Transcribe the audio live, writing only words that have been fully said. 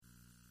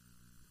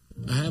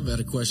I've had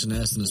a question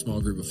asked in a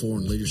small group before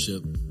in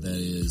leadership. That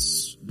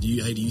is, do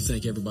you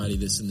think everybody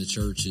that's in the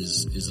church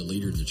is a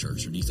leader in the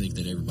church, or do you think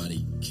that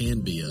everybody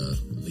can be a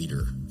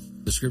leader?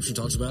 The scripture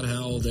talks about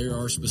how there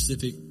are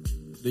specific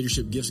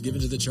leadership gifts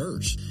given to the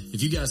church.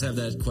 If you guys have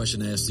that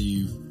question asked to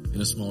you in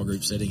a small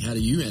group setting, how do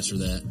you answer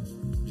that?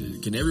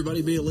 Can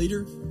everybody be a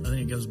leader? I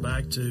think it goes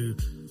back to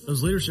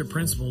those leadership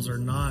principles are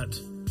not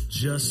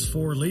just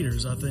for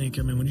leaders. I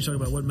mean, when you talk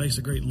about what makes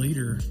a great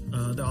leader,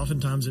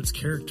 oftentimes it's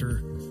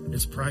character,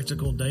 it's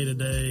practical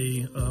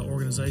day-to-day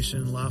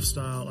organization,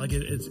 lifestyle. Like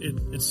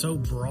it's so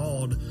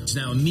broad.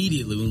 Now,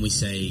 immediately when we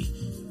say,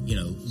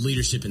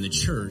 leadership in the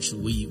church,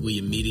 we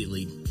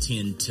immediately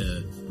tend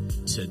to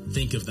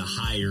think of the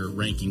higher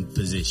ranking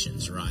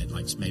positions, right?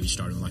 Like maybe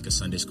starting like a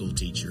Sunday school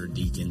teacher,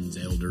 deacons,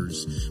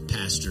 elders,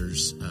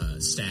 pastors,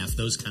 staff,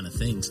 those kind of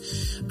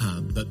things.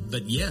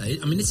 But yeah,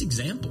 it's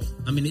example.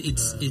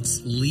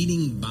 It's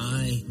leading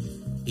by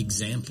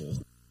example.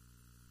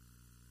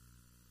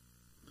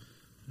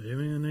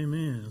 Amen,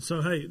 amen.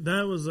 So, hey,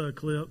 that was a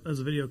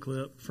video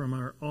clip from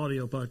our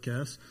audio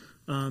podcast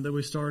that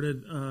we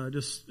started.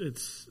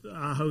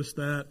 I host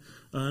that.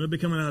 It'll be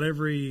coming out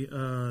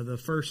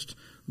the first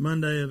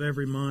Monday of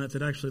every month.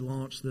 It actually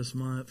launched this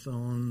month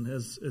on,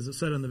 as it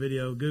said in the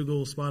video,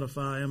 Google,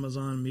 Spotify,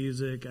 Amazon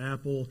Music,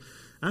 Apple.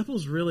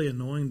 Apple's really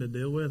annoying to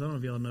deal with. I don't know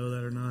if y'all know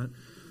that or not.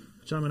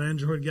 I'm an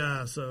Android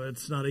guy, so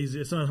it's not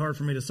easy. It's not hard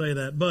for me to say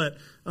that, but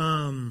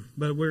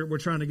we're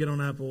trying to get on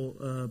Apple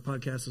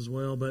podcasts as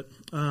well. But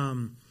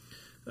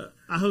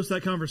I host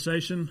that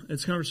conversation.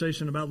 It's a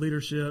conversation about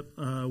leadership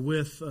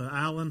with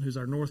Alan, who's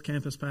our North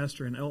Campus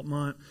pastor in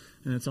Elkmont,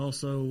 and it's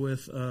also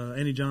with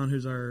Andy John,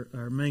 who's our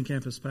main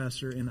campus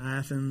pastor in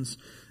Athens.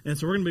 And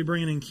so we're going to be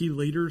bringing in key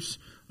leaders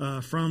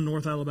from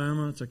North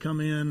Alabama to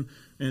come in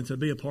and to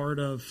be a part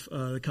of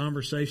the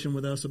conversation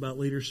with us about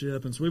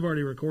leadership. And so we've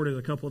already recorded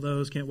a couple of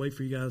those. Can't wait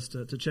for you guys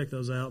to check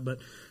those out. But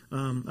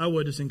I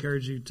would just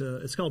encourage you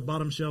it's called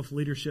Bottom Shelf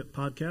Leadership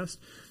Podcast.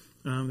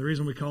 The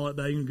reason we call it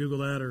that, you can Google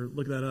that or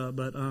look that up.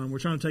 But we're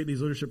trying to take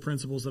these leadership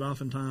principles that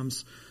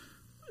oftentimes,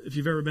 if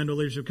you've ever been to a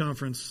leadership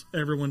conference,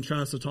 everyone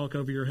tries to talk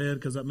over your head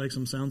because that makes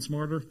them sound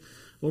smarter.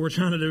 What we're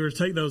trying to do is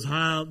take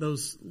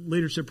those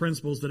leadership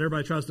principles that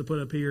everybody tries to put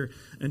up here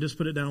and just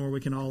put it down where we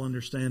can all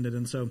understand it.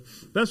 And so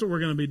that's what we're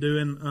going to be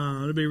doing.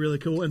 It'll be really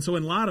cool. And so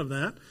in light of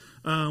that,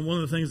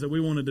 one of the things that we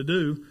wanted to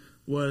do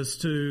was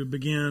to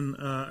begin,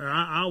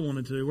 I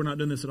wanted to, we're not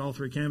doing this at all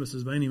three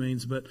campuses by any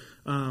means, but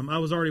I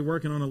was already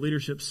working on a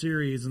leadership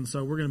series, and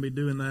so we're going to be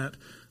doing that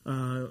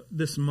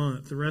this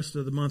month. The rest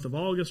of the month of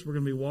August, we're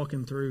going to be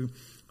walking through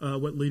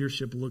what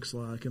leadership looks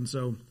like, and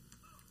so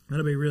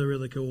that'll be really,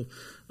 really cool.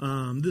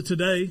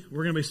 Today,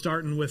 we're going to be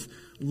starting with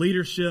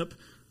leadership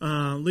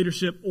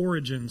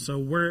origin. So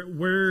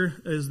where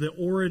is the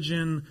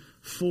origin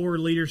for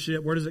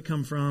leadership? Where does it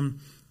come from?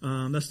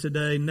 That's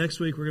today. Next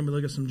week, we're going to be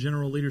looking at some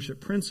general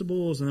leadership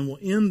principles, and then we'll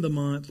end the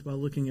month by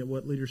looking at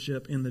what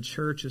leadership in the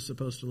church is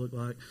supposed to look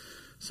like.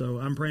 So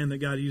I'm praying that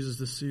God uses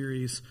this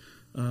series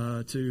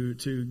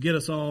to get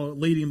us all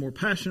leading more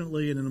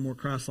passionately and in a more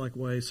Christ-like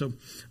way. So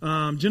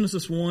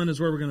Genesis 1 is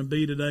where we're going to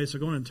be today. So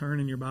go ahead and turn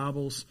in your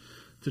Bibles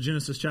to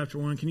Genesis chapter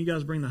 1. Can you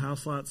guys bring the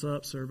house lights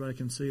up so everybody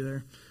can see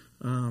there?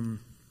 I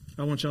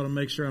want y'all to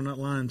make sure I'm not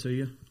lying to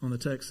you on the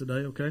text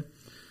today, okay?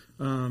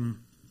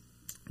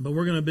 But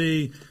we're going to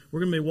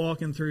be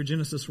walking through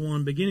Genesis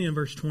 1, beginning in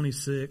verse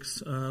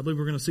 26. I believe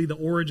we're going to see the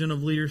origin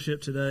of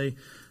leadership today.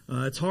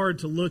 It's hard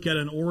to look at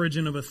an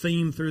origin of a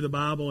theme through the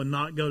Bible and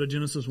not go to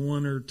Genesis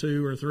 1 or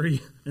 2 or 3.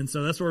 And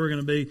so that's where we're going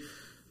to be.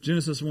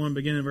 Genesis 1,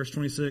 beginning in verse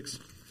 26.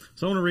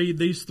 So I want to read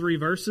these 3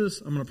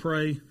 verses. I'm going to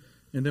pray,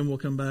 and then we'll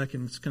come back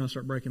and kind of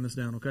start breaking this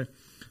down, okay?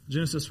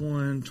 Genesis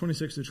 1,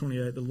 26 through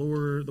 28. The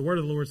word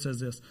of the Lord says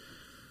this.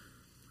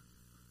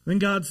 Then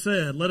God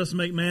said, "Let us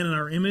make man in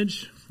our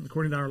image,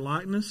 according to our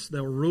likeness,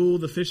 that will rule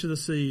the fish of the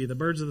sea, the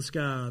birds of the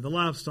sky, the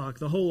livestock,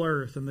 the whole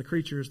earth, and the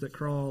creatures that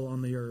crawl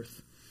on the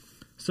earth."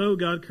 So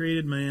God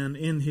created man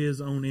in his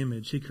own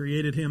image. He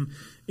created him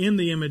in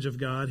the image of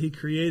God. He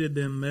created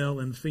them male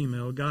and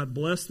female. God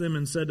blessed them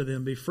and said to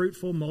them, "Be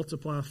fruitful,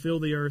 multiply, fill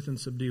the earth, and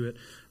subdue it.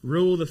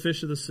 Rule the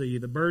fish of the sea,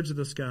 the birds of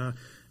the sky,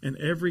 and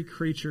every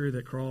creature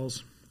that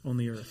crawls on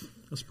the earth."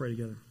 Let's pray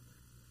together.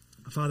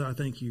 Father, I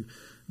thank you,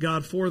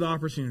 God, for the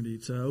opportunity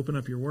to open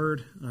up your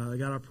word.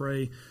 God, I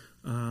pray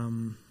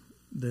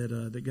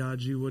that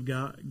God, you would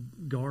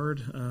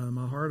guard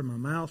my heart and my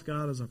mouth,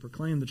 God, as I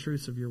proclaim the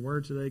truths of your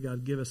word today.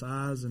 God, give us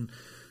eyes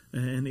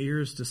and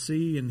ears to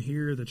see and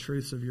hear the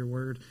truths of your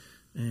word.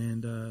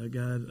 And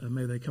God,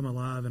 may they come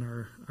alive in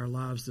our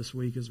lives this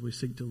week as we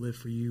seek to live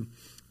for you.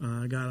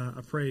 God,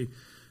 I pray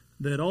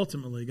that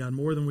ultimately, God,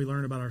 more than we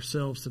learn about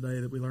ourselves today,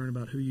 that we learn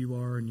about who you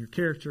are and your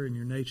character and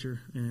your nature,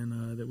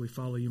 and that we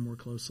follow you more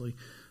closely.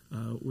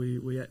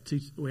 We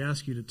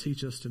ask you to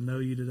teach us to know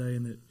you today,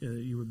 and that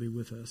you would be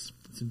with us.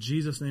 It's in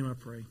Jesus' name I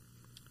pray.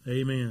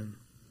 Amen.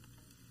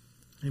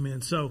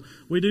 Amen. So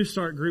we do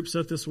start group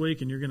stuff this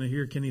week, and you're going to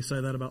hear Kenny say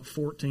that about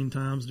 14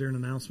 times during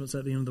announcements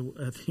at the end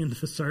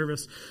of the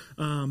service.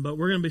 But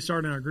we're going to be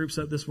starting our group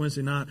stuff this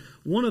Wednesday night.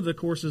 One of the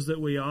courses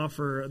that we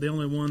offer, the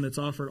only one that's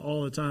offered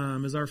all the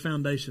time, is our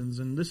Foundations,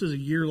 and this is a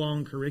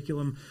year-long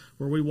curriculum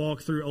where we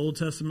walk through Old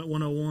Testament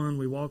 101.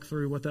 We walk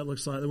through what that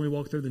looks like. Then we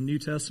walk through the New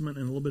Testament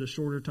in a little bit of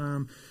shorter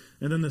time.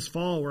 And then this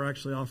fall, we're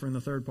actually offering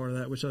the third part of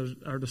that, which is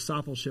our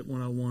Discipleship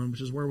 101,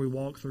 which is where we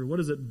walk through what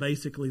does it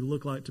basically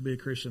look like to be a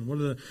Christian? What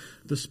are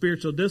the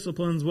spiritual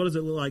disciplines? What does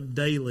it look like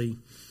daily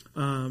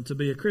to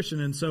be a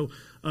Christian? And so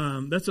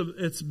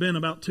it's been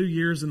about 2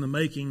 years in the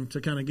making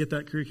to kind of get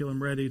that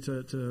curriculum ready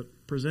to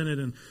present it.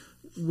 And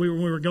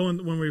when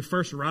we were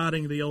first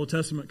writing the Old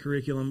Testament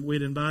curriculum,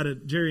 we'd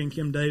invited Jerry and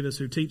Kim Davis,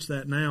 who teach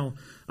that now.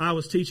 I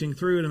was teaching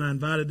through it, and I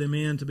invited them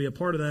in to be a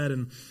part of that.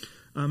 And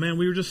man,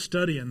 we were just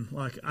studying.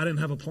 Like, I didn't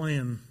have a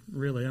plan,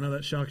 really. I know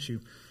that shocks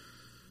you.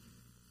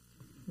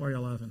 Why are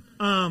y'all laughing?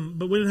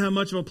 But we didn't have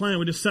much of a plan.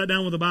 We just sat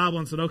down with the Bible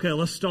and said, okay,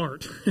 let's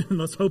start. And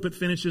let's hope it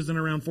finishes in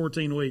around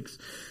 14 weeks.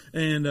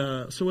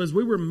 And so as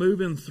we were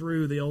moving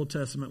through the Old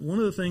Testament, one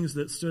of the things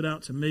that stood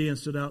out to me and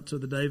stood out to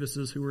the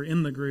Davises who were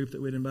in the group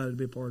that we'd invited to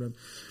be a part of,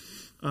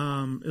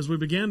 as we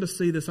began to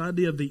see this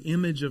idea of the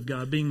image of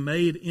God, being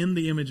made in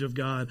the image of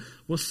God,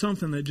 was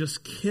something that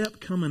just kept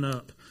coming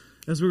up.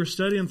 As we were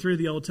studying through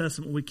the Old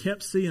Testament, we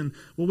kept seeing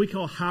what we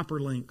call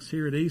hyperlinks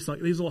here at East, like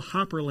these little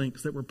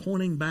hyperlinks that were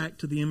pointing back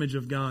to the image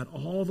of God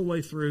all the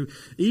way through.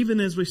 Even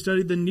as we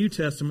studied the New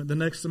Testament the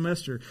next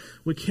semester,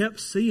 we kept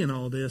seeing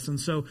all this. And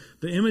so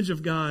the image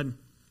of God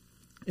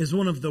is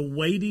one of the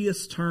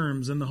weightiest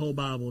terms in the whole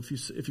Bible. If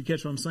you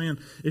catch what I'm saying,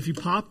 if you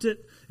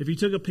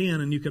took a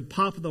pen and you could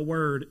pop the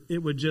word,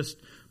 it would just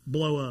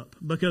blow up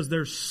because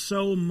there's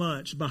so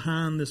much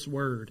behind this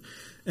word.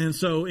 And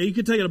so you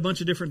could take it a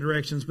bunch of different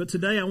directions, but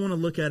today I want to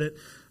look at it.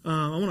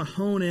 I want to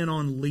hone in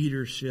on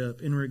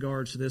leadership in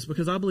regards to this,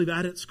 because I believe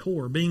at its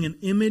core, being an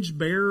image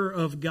bearer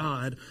of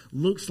God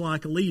looks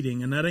like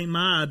leading. And that ain't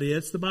my idea.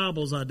 It's the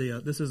Bible's idea.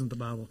 This isn't the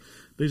Bible.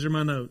 These are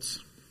my notes.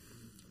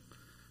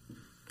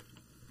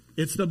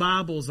 It's the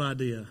Bible's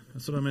idea.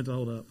 That's what I meant to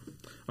hold up.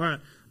 All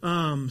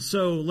right.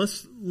 So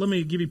let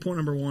me give you point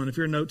number one. If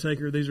you're a note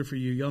taker, these are for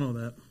you. Y'all know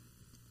that.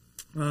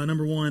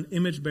 Number one,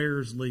 image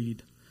bearers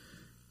lead.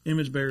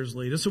 Image bearers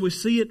lead. And so we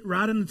see it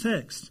right in the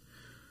text.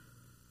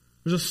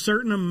 There's a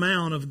certain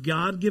amount of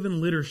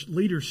God-given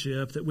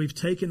leadership that we've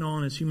taken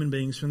on as human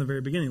beings from the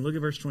very beginning. Look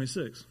at verse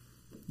 26.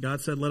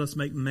 God said, let us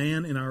make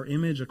man in our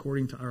image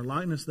according to our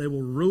likeness. They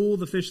will rule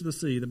the fish of the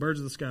sea, the birds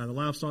of the sky, the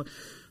livestock,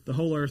 the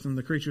whole earth, and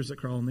the creatures that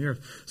crawl on the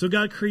earth. So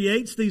God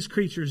creates these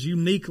creatures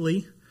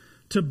uniquely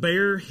to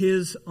bear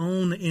his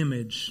own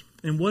image.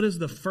 And what is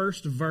the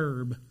first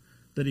verb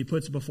that he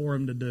puts before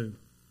him to do?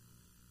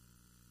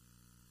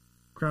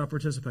 Crowd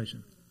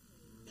participation.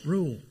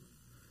 Rule.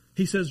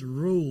 He says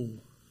rule.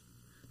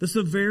 This is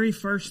the very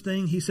first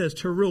thing he says,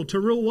 to rule. To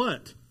rule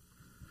what?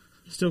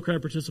 Still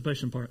crowd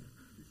participation part.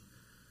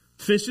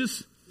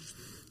 Fishes.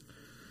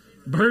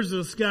 Birds of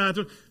the sky.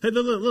 Hey,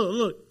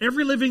 look.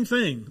 Every living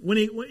thing.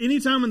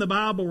 Anytime in the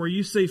Bible where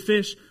you see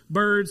fish,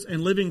 birds, and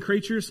living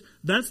creatures,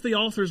 that's the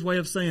author's way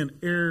of saying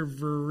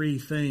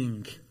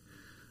everything.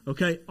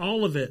 Okay?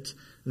 All of it.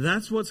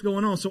 That's what's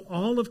going on. So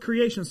all of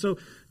creation. So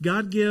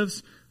God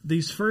gives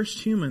these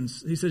first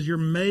humans, he says,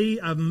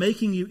 I'm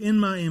making you in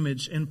my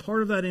image, and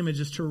part of that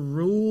image is to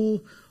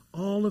rule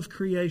all of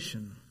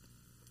creation,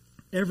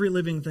 every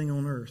living thing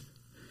on earth.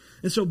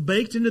 And so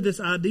baked into this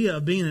idea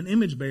of being an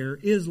image bearer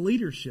is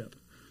leadership.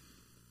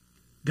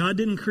 God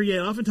didn't create,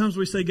 oftentimes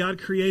we say God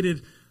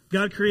created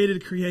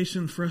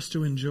creation for us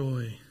to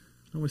enjoy.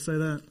 Don't we say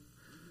that?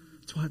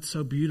 That's why it's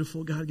so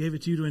beautiful. God gave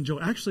it to you to enjoy.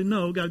 Actually,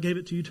 no, God gave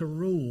it to you to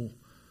rule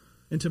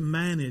and to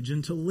manage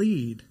and to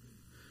lead.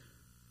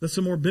 That's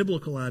a more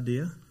biblical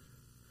idea,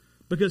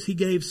 because he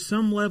gave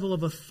some level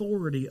of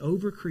authority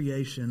over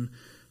creation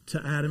to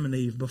Adam and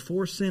Eve.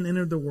 Before sin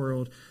entered the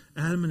world,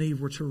 Adam and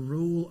Eve were to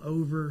rule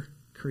over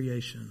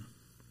creation.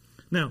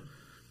 Now,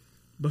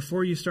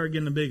 before you start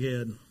getting a big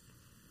head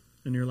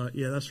and you're like,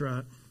 yeah, that's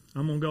right,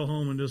 I'm going to go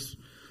home and just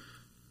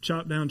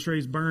chop down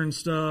trees, burn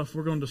stuff.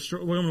 We're going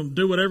to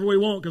do whatever we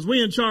want because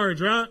we're in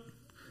charge, right?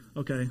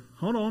 Okay,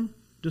 hold on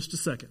just a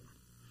second.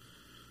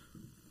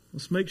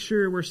 Let's make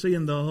sure we're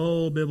seeing the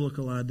whole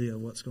biblical idea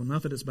of what's going on.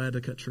 Not that it's bad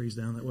to cut trees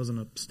down. That wasn't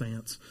a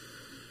stance.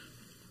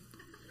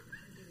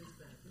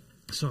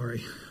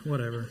 Sorry,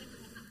 whatever.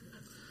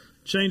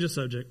 Change the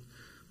subject.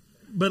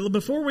 But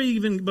before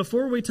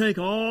we take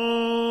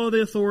all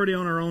the authority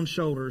on our own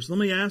shoulders, let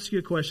me ask you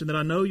a question that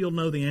I know you'll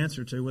know the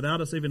answer to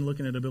without us even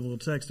looking at a biblical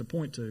text to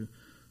point to.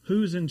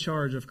 Who's in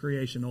charge of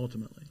creation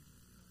ultimately?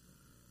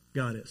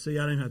 Got it. See,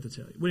 I didn't have to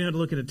tell you. We didn't have to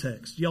look at a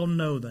text. Y'all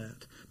know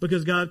that.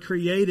 Because God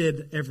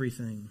created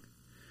everything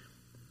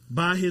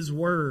by his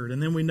word.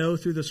 And then we know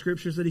through the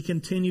scriptures that he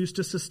continues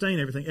to sustain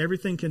everything.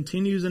 Everything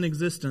continues in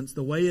existence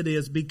the way it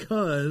is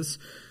because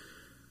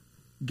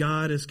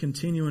God is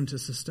continuing to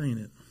sustain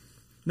it.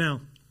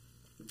 Now,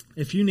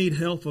 if you need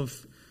help of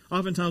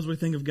oftentimes we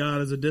think of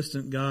God as a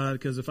distant God,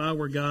 because if I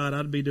were God,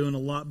 I'd be doing a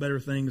lot better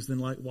things than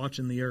like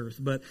watching the earth.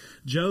 But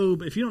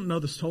Job, if you don't know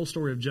this whole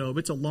story of Job,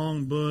 it's a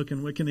long book,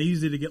 and it can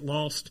easy to get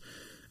lost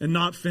and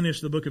not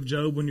finish the book of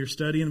Job when you're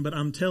studying. But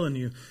I'm telling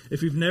you,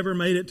 if you've never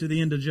made it to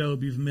the end of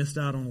Job, you've missed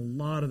out on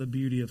a lot of the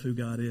beauty of who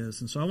God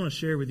is. And so I want to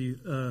share with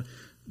you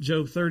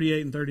Job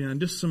 38 and 39,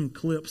 just some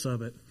clips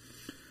of it.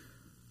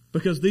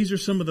 Because these are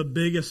some of the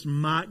biggest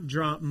mic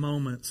drop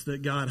moments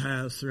that God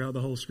has throughout the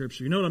whole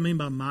Scripture. You know what I mean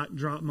by mic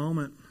drop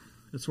moment?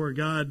 It's where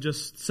God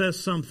just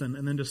says something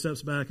and then just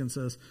steps back and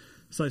says,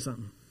 say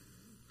something.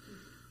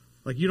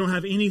 Like you don't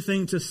have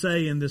anything to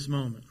say in this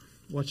moment.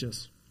 Watch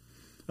this.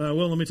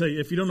 Well, let me tell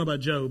you, if you don't know about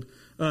Job,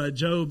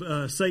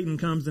 Satan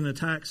comes and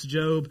attacks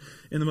Job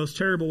in the most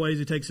terrible ways.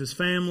 He takes his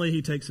family,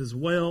 he takes his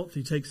wealth,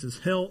 he takes his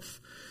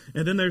health.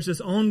 And then there's this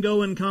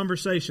ongoing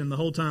conversation the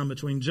whole time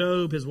between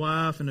Job, his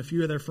wife, and a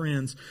few of their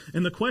friends.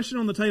 And the question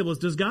on the table is,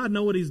 does God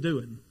know what he's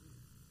doing?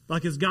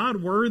 Like, is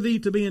God worthy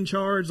to be in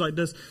charge? Like,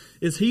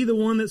 is he the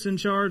one that's in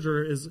charge?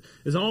 Or is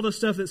all the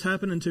stuff that's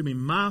happening to me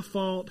my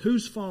fault?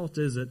 Whose fault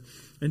is it?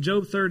 And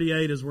Job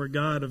 38 is where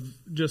God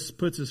just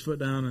puts his foot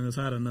down and has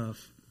had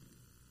enough.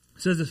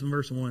 It says this in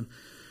verse 1.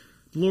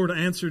 The Lord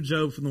answered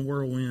Job from the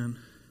whirlwind.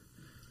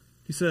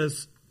 He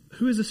says,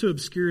 who is this who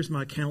obscures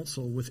my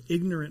counsel with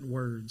ignorant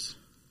words?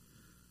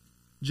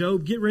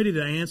 Job, get ready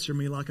to answer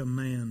me like a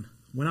man.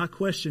 When I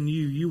question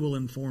you, you will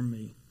inform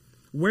me.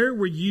 Where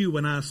were you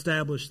when I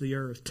established the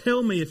earth?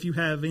 Tell me if you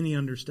have any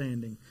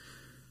understanding.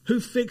 Who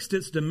fixed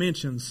its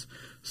dimensions?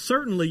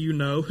 Certainly you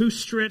know. Who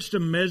stretched a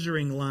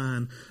measuring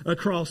line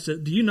across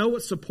it? Do you know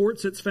what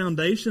supports its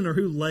foundation, or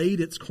who laid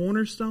its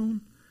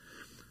cornerstone?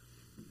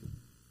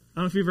 I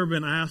don't know if you've ever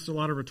been asked a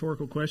lot of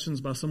rhetorical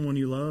questions by someone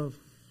you love.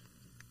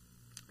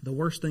 The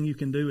worst thing you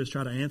can do is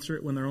try to answer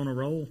it when they're on a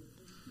roll.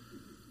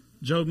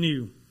 Job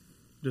knew.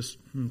 I'm just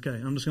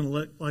going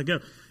to let go.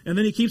 And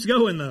then he keeps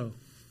going, though.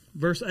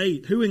 Verse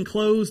 8, who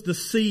enclosed the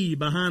sea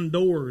behind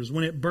doors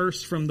when it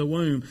burst from the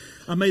womb?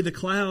 I made the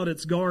cloud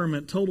its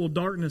garment, total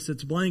darkness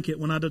its blanket,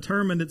 when I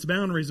determined its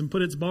boundaries and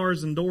put its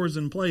bars and doors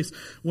in place.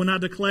 When I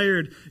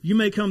declared, you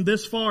may come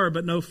this far,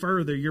 but no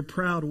further. Your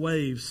proud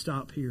waves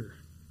stop here.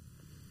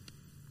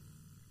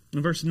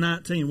 In verse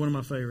 19, one of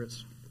my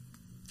favorites.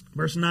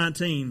 Verse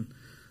 19,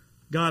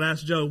 God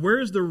asked Job, where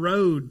is the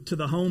road to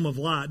the home of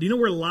light? Do you know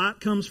where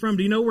light comes from?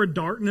 Do you know where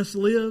darkness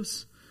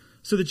lives?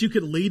 So that you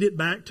could lead it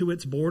back to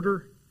its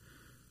border?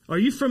 Are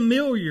you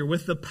familiar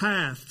with the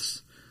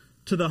paths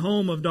to the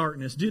home of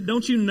darkness?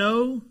 Don't you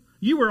know?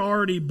 You were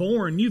already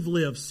born. You've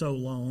lived so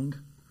long.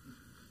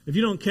 If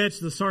you don't catch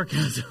the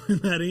sarcasm in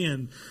that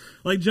end.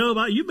 Like, Job,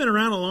 you've been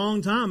around a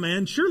long time,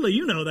 man. Surely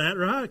you know that,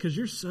 right? Because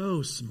you're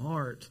so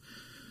smart.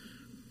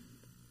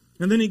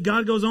 And then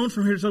God goes on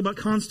from here to talk about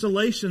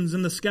constellations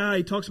in the sky.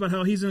 He talks about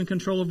how he's in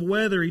control of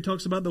weather. He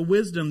talks about the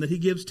wisdom that he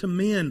gives to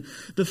men,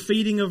 the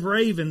feeding of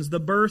ravens, the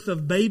birth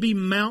of baby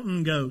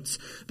mountain goats,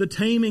 the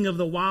taming of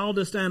the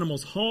wildest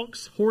animals,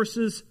 hawks,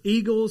 horses,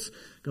 eagles.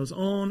 Goes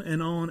on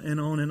and on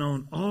and on and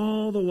on.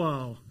 All the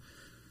while,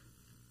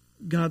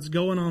 God's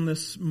going on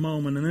this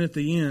moment. And then at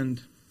the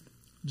end,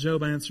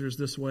 Job answers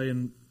this way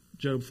in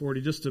Job 40,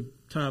 just to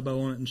tie a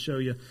bow on it and show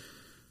you.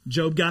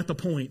 Job got the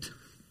point.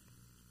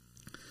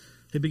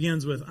 He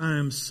begins with, I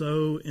am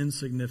so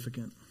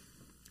insignificant.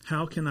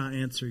 How can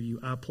I answer you?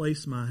 I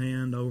place my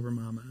hand over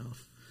my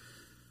mouth.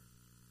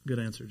 Good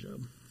answer,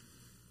 Job.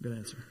 Good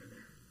answer.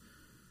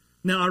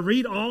 Now, I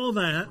read all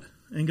that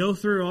and go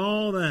through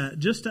all that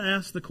just to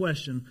ask the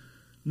question,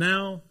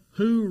 now,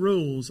 who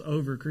rules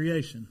over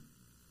creation?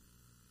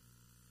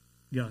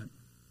 God.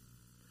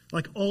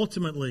 Like,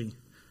 ultimately,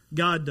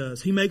 God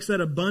does. He makes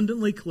that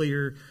abundantly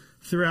clear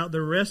throughout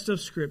the rest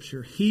of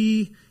Scripture.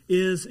 He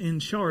is in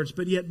charge.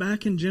 But yet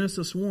back in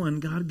Genesis 1,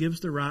 God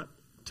gives the right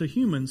to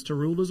humans to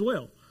rule as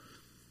well.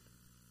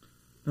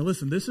 Now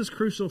listen, this is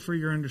crucial for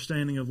your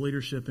understanding of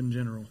leadership in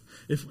general.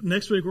 If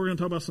next week we're going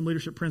to talk about some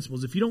leadership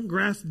principles. If you don't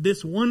grasp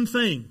this one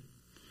thing,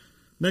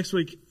 next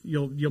week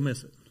you'll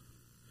miss it.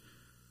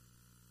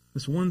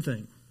 This one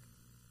thing.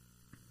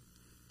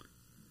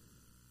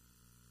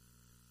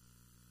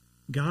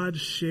 God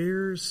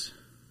shares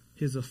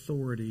his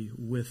authority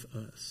with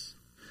us.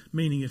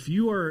 Meaning, if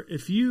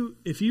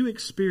you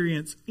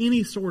experience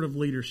any sort of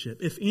leadership,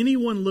 if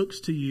anyone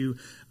looks to you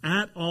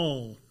at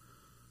all,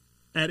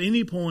 at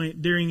any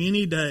point during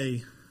any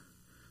day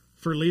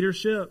for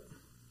leadership,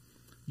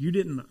 you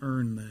didn't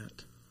earn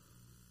that.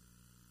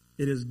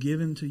 It is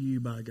given to you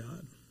by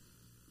God.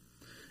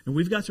 And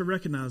we've got to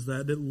recognize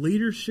that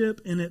leadership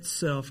in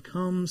itself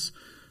comes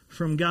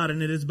from God,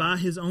 and it is by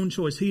his own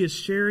choice. He is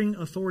sharing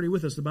authority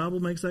with us. The Bible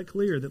makes that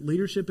clear, that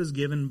leadership is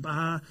given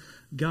by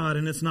God,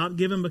 and it's not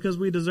given because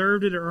we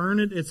deserved it or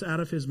earned it. It's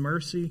out of his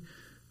mercy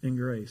and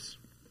grace.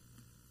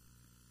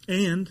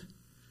 And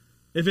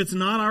if it's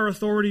not our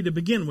authority to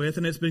begin with,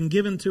 and it's been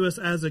given to us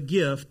as a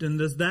gift, and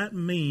does that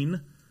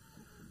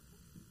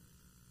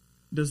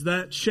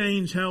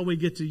change how we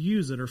get to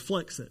use it or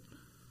flex it?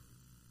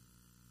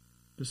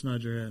 Just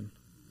nod your head.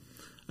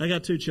 I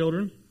got 2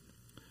 children,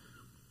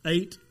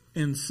 8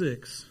 and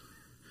 6.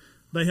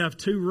 they have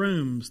 2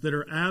 rooms that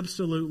are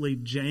absolutely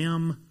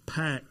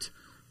jam-packed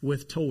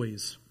with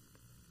toys.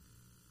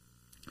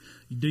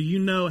 Do you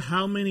know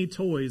how many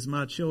toys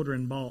my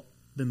children bought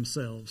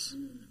themselves?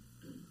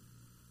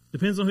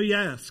 Depends on who you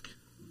ask.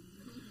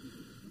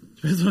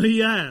 Depends on who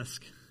you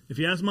ask. If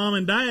you ask mom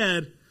and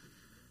dad,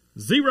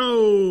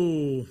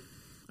 0.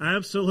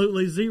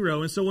 Absolutely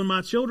 0. And so when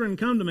my children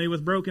come to me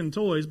with broken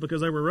toys because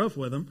they were rough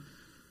with them,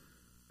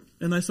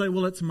 and they say,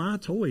 well, it's my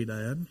toy,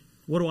 Dad.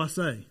 What do I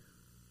say?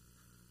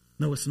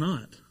 No, it's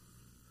not.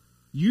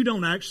 You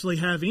don't actually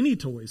have any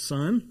toys,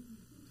 son.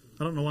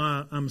 I don't know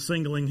why I'm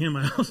singling him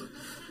out.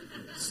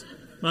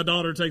 My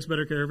daughter takes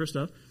better care of her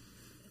stuff.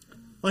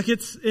 Like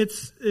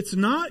it's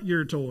not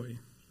your toy.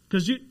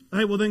 Because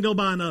hey, well then go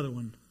buy another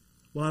one.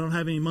 Well, I don't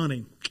have any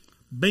money.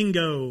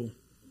 Bingo.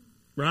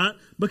 Right?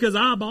 Because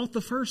I bought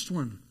the first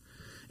one.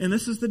 And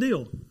this is the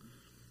deal.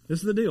 This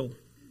is the deal.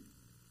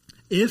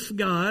 If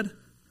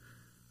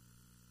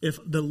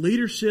the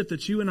leadership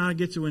that you and I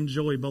get to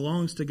enjoy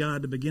belongs to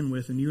God to begin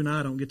with, and you and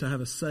I don't get to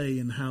have a say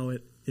in how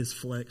it is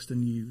flexed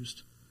and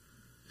used.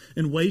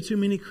 And way too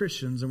many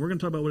Christians, and we're going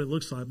to talk about what it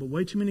looks like, but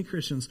way too many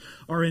Christians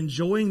are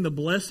enjoying the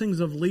blessings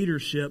of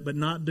leadership but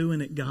not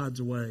doing it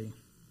God's way.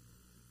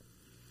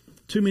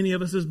 Too many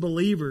of us as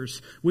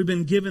believers, we've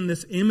been given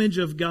this image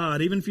of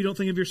God. Even if you don't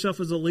think of yourself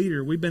as a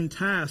leader, we've been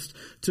tasked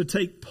to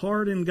take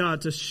part in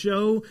God, to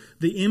show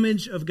the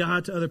image of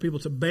God to other people,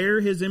 to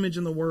bear His image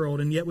in the world,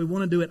 and yet we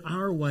want to do it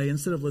our way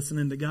instead of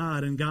listening to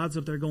God. And God's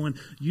up there going,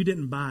 you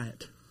didn't buy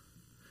it.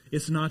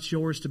 It's not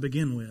yours to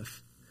begin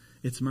with.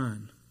 It's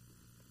mine.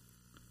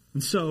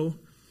 And so,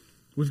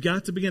 we've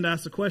got to begin to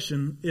ask the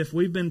question, if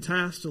we've been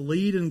tasked to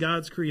lead in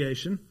God's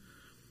creation,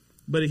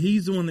 but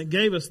He's the one that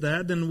gave us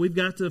that, then we've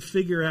got to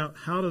figure out,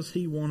 how does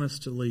He want us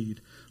to lead?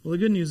 Well, the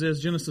good news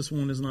is Genesis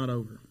 1 is not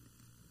over.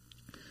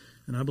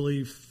 And I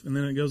believe, and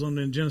then it goes on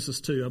to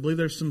Genesis 2. I believe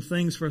there's some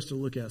things for us to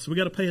look at. So we've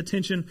got to pay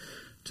attention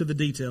to the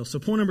details. So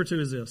point number 2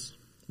 is this.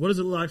 What does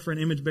it look like for an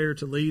image bearer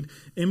to lead?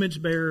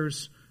 Image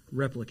bearers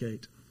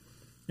replicate.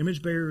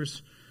 Image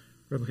bearers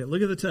replicate.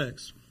 Look at the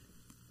text.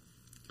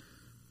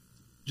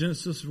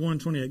 Genesis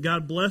 1:28.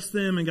 God blessed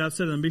them, and God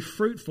said to them, be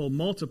fruitful,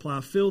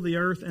 multiply, fill the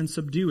earth, and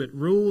subdue it.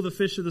 Rule the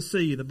fish of the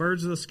sea, the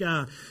birds of the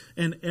sky,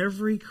 and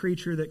every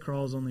creature that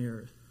crawls on the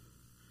earth.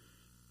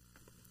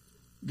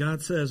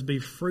 God says, be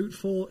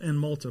fruitful and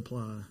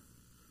multiply,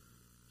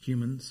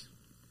 humans.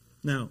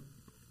 Now,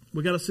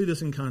 we got to see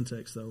this in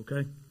context, though,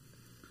 okay?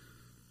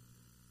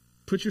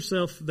 Put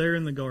yourself there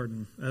in the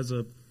garden as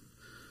a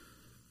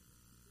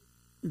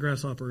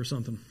grasshopper or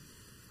something.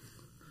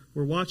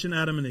 We're watching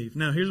Adam and Eve.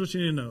 Now, here's what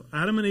you need to know.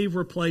 Adam and Eve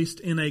were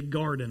placed in a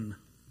garden.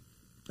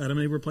 Adam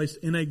and Eve were placed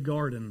in a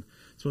garden.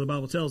 That's what the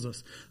Bible tells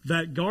us.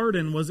 That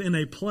garden was in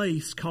a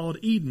place called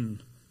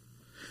Eden.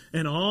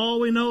 And all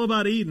we know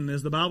about Eden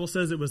is the Bible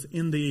says it was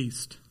in the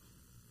east.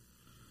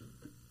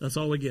 That's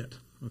all we get,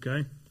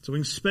 okay? So we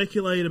can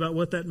speculate about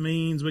what that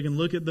means. We can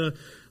look at the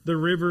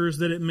rivers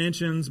that it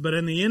mentions. But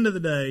in the end of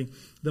the day,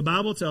 the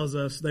Bible tells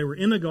us they were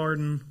in a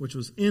garden, which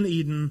was in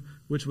Eden,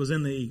 which was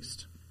in the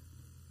east.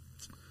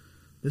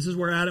 This is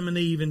where Adam and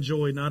Eve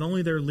enjoyed not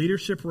only their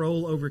leadership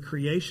role over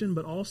creation,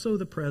 but also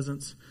the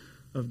presence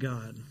of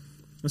God.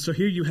 And so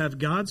here you have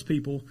God's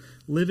people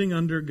living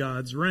under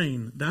God's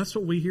reign. That's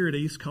what we here at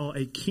East call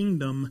a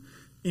kingdom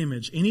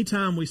image.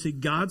 Anytime we see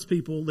God's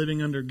people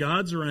living under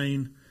God's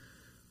reign,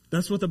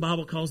 that's what the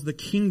Bible calls the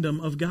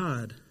kingdom of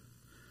God.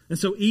 And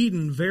so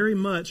Eden very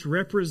much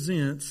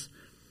represents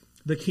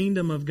the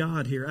kingdom of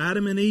God here.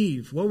 Adam and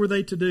Eve, what were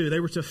they to do? They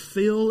were to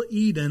fill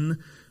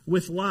Eden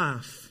with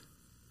life.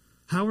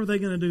 How are they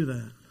going to do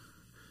that?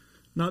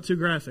 Not too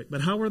graphic, but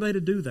how are they to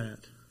do that?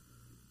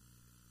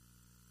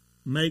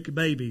 Make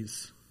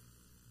babies.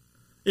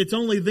 It's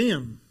only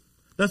them.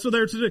 That's what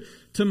they're to do.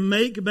 To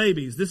make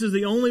babies. This is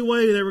the only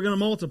way they were going to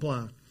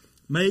multiply.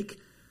 Make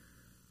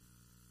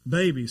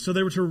babies. So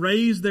they were to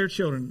raise their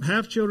children,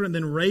 have children,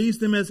 then raise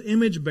them as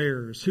image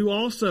bearers who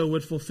also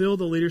would fulfill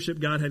the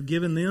leadership God had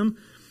given them,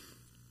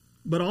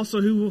 but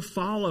also who will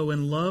follow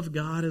and love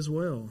God as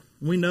well.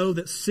 We know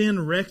that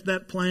sin wrecked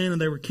that plan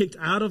and they were kicked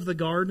out of the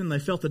garden. They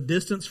felt a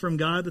distance from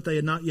God that they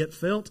had not yet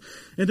felt.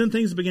 And then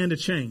things began to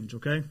change,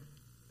 okay?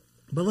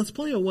 But let's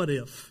play a what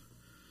if.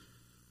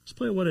 Let's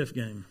play a what if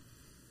game.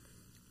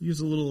 Use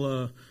a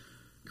little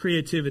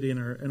creativity in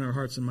our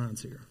hearts and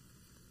minds here.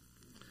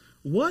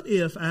 What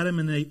if Adam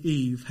and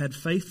Eve had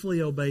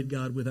faithfully obeyed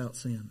God without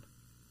sin?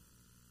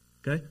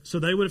 Okay? So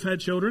they would have had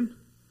children.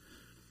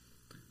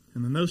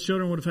 And then those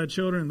children would have had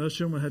children, and those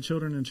children would have had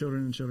children and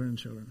children and children and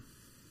children.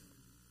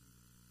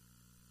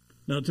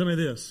 Now tell me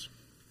this.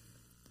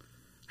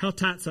 How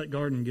tight's that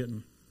garden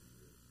getting?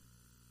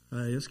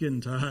 Hey, it's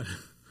getting tight.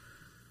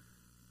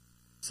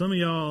 Some of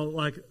y'all,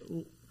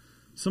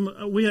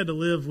 we had to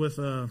live with,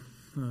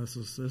 this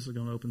is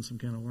going to open some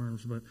can of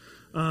worms, but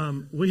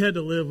we had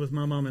to live with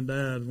my mom and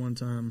dad one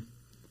time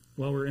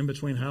while we were in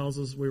between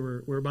houses. We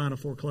were buying a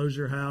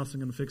foreclosure house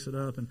and going to fix it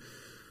up and,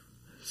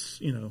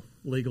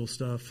 legal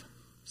stuff.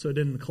 So it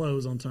didn't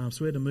close on time.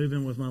 So we had to move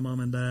in with my mom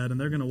and dad, and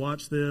they're going to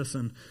watch this,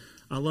 and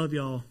I love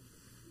y'all.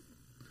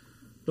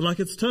 But like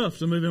it's tough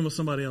to move in with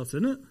somebody else,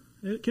 isn't it?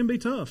 It can be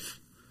tough.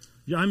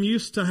 I'm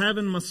used to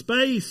having my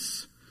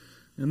space,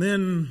 and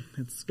then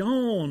it's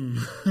gone.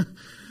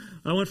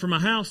 I went from a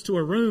house to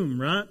a room,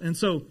 right? And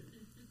so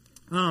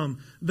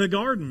the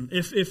garden,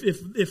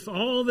 if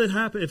all that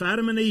happened, if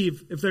Adam and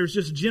Eve, if there's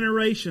just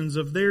generations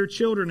of their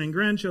children and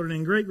grandchildren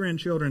and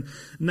great-grandchildren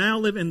now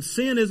live, and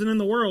sin isn't in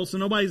the world, so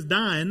nobody's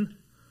dying.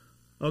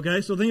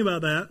 Okay, so think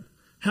about that.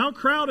 How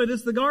crowded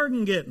is the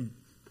garden getting?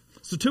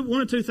 So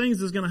one of two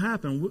things is going to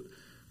happen.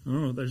 I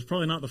don't know, there's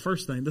probably not the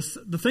first thing.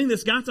 The thing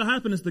that's got to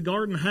happen is the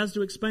garden has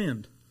to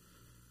expand.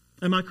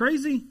 Am I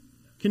crazy?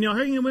 Can y'all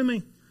hang in with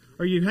me?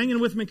 Are you hanging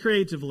with me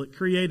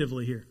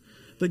creatively here?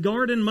 The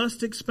garden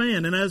must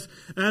expand. And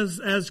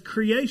as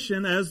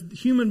creation, as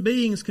human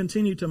beings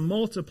continue to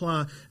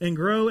multiply and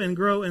grow and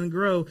grow and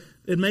grow,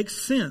 it makes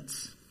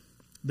sense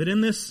that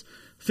in this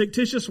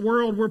fictitious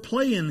world we're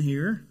playing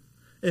here,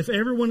 if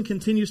everyone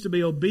continues to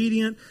be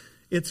obedient,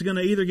 it's going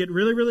to either get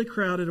really, really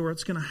crowded or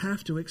it's going to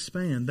have to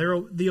expand.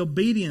 The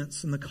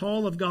obedience and the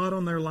call of God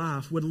on their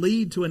life would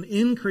lead to an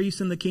increase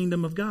in the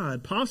kingdom of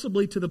God,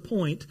 possibly to the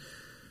point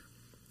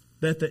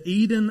that the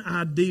Eden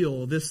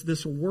ideal,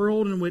 this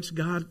world in which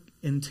God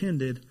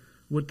intended,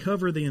 would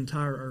cover the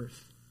entire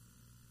earth.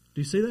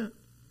 Do you see that?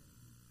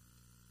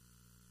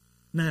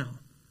 Now,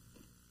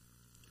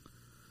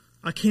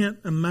 I can't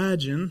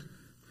imagine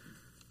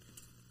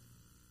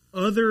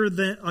other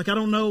than, I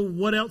don't know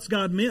what else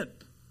God meant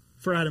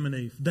for Adam and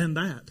Eve than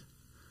that.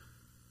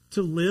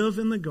 To live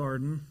in the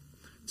garden,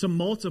 to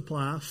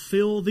multiply,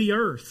 fill the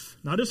earth.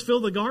 Not just fill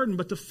the garden,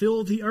 but to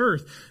fill the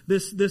earth.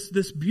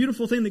 This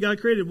beautiful thing that God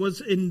created was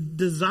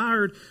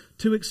desired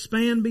to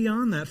expand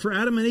beyond that. For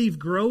Adam and Eve,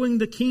 growing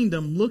the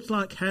kingdom looked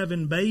like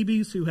having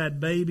babies who had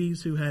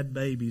babies who had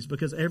babies,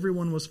 because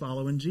everyone was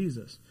following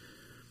Jesus.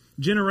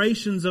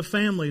 Generations of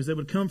families that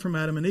would come from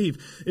Adam and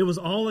Eve. It was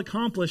all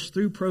accomplished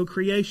through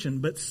procreation,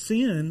 but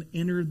sin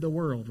entered the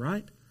world,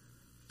 right?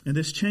 And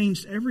this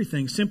changed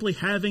everything. Simply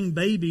having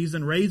babies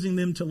and raising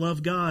them to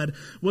love God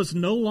was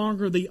no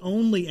longer the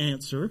only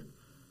answer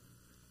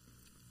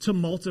to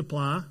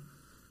multiply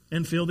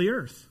and fill the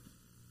earth.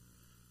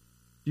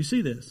 Do you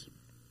see this?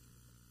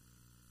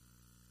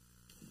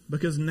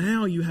 Because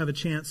now you have a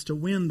chance to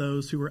win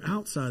those who are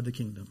outside the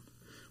kingdom.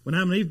 When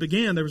Adam and Eve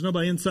began, there was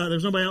nobody inside. There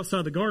was nobody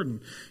outside the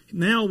garden.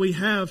 Now we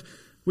have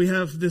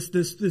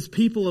this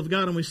people of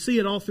God, and we see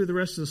it all through the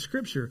rest of the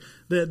Scripture.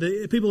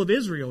 The people of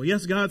Israel.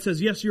 Yes, God says,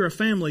 yes, you're a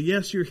family.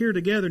 Yes, you're here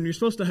together, and you're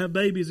supposed to have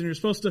babies, and you're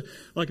supposed to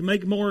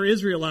make more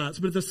Israelites.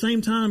 But at the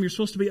same time, you're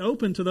supposed to be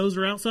open to those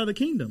who are outside the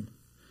kingdom.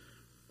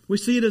 We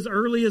see it as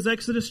early as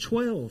Exodus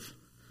 12.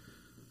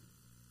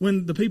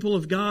 When the people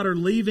of God are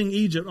leaving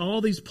Egypt,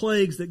 all these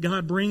plagues that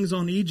God brings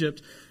on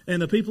Egypt,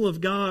 and the people of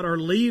God are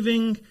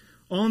leaving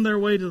on their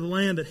way to the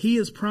land that He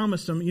has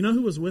promised them. You know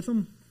who was with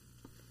them?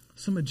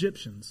 Some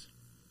Egyptians.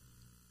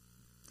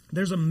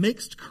 There's a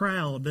mixed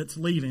crowd that's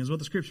leaving, is what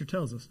the Scripture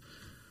tells us.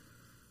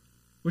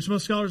 Which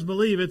most scholars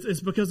believe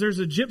it's because there's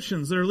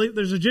Egyptians that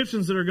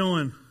are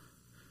going,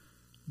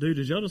 dude,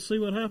 did y'all just see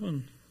what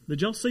happened?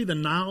 Did y'all see the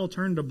Nile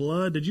turn to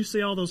blood? Did you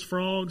see all those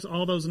frogs,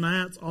 all those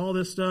gnats, all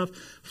this stuff?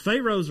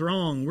 Pharaoh's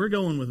wrong. We're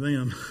going with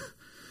them.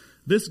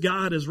 This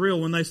God is real.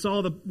 When they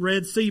saw the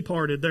Red Sea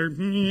parted,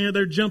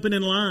 they're jumping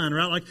in line,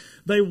 right? Like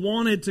they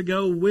wanted to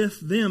go with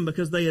them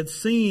because they had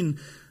seen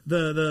they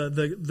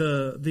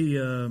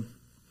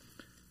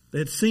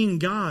had seen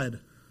God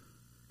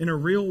in a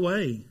real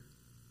way.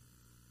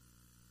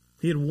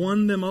 He had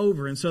won them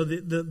over. And so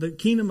the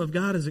kingdom of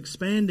God is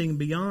expanding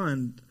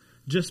beyond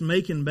just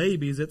making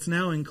babies. It's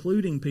now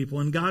including people.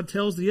 And God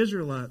tells the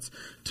Israelites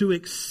to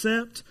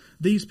accept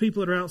these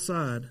people that are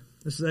outside.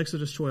 This is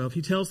Exodus 12.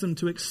 He tells them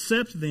to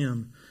accept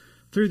them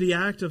through the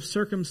act of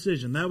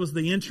circumcision. That was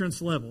the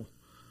entrance level.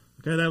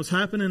 Okay, that was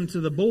happening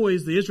to the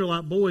boys, the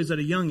Israelite boys at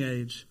a young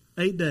age,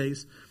 8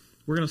 days.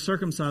 We're going to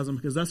circumcise them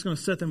because that's going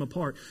to set them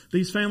apart.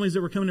 These families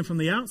that were coming in from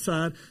the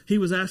outside, he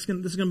was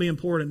asking, this is going to be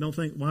important. Don't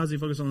think, why is he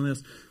focused on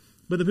this?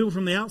 But the people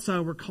from the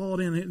outside were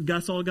called in.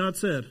 That's all God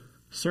said.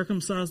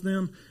 Circumcise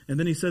them. And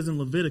then he says in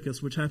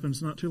Leviticus, which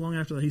happens not too long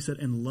after that, he said,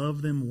 and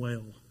love them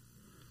well.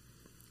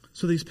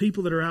 So these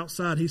people that are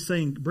outside, he's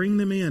saying, bring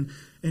them in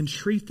and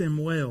treat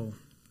them well.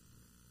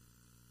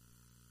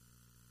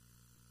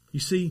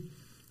 You see,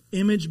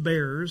 image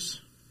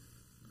bearers,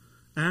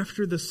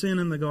 after the sin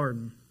in the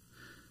garden,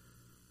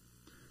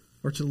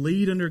 are to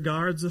lead under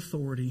God's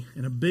authority.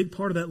 And a big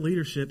part of that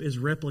leadership is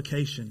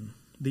replication.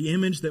 The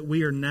image that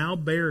we are now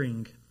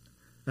bearing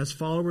as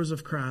followers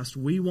of Christ,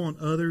 we want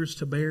others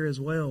to bear as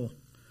well.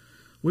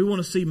 We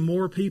want to see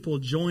more people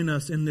join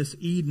us in this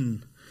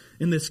Eden,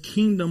 in this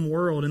kingdom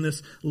world, in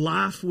this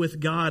life with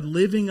God,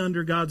 living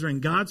under God's reign.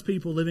 God's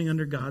people living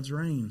under God's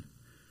reign.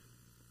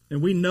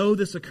 And we know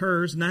this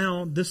occurs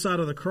now, this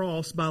side of the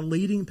cross, by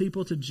leading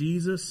people to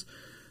Jesus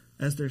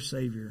as their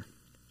Savior.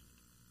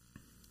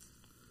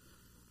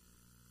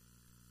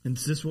 And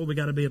this is what we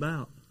got to be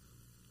about.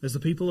 As the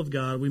people of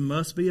God, we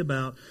must be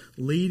about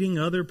leading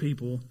other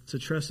people to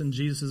trust in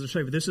Jesus as their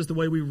Savior. This is the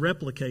way we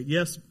replicate.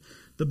 Yes,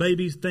 the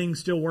baby thing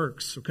still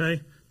works,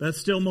 okay? That's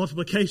still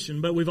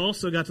multiplication, but we've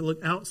also got to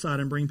look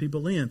outside and bring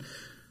people in,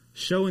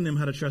 showing them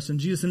how to trust in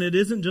Jesus. And it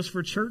isn't just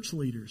for church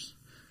leaders.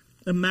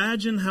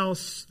 Imagine how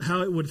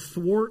it would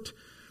thwart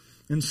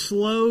and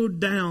slow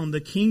down the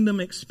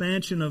kingdom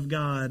expansion of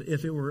God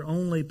if it were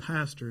only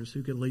pastors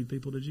who could lead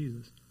people to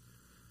Jesus.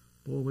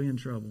 Boy, we in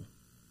trouble.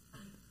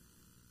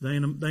 There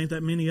ain't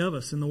that many of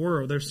us in the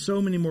world. There's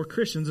so many more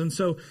Christians. And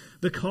so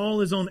the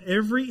call is on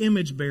every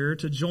image bearer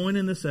to join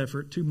in this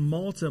effort to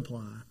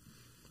multiply.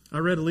 I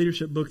read a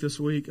leadership book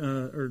this week,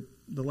 or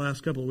the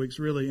last couple of weeks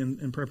really,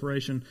 in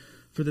preparation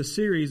for this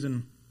series,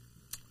 and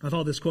I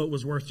thought this quote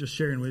was worth just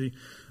sharing with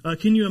you.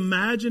 Can you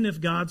imagine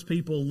if God's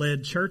people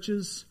led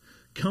churches,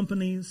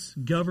 companies,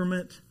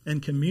 government,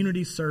 and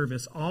community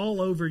service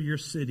all over your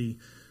city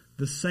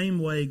the same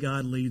way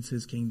God leads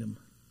His kingdom?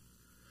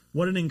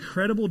 What an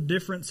incredible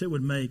difference it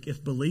would make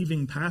if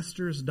believing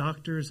pastors,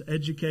 doctors,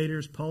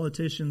 educators,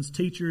 politicians,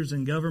 teachers,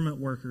 and government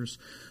workers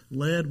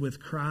led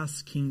with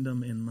Christ's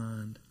kingdom in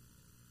mind.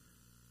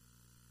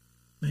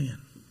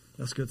 Man,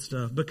 that's good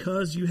stuff.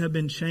 Because you have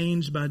been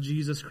changed by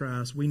Jesus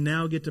Christ, we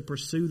now get to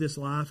pursue this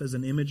life as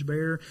an image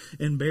bearer,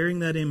 and bearing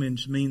that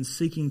image means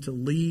seeking to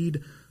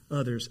lead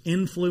others,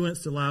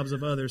 influence the lives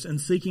of others, and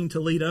seeking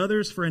to lead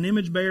others for an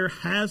image bearer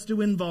has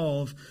to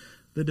involve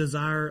the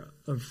desire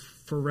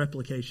for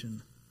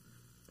replication.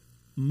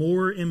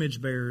 More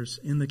image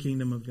bearers in the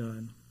kingdom of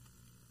God.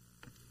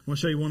 I want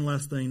to show you one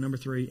last thing. Number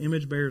 3,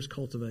 image bearers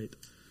cultivate.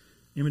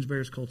 Image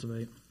bearers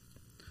cultivate.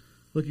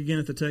 Look again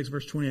at the text,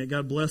 verse 28.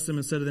 God blessed them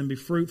and said to them, be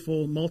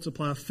fruitful,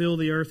 multiply, fill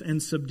the earth,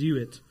 and subdue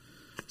it.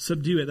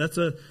 Subdue it.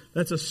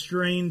 That's a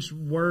strange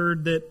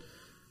word that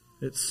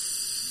it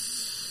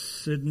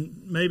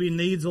maybe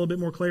needs a little bit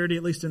more clarity,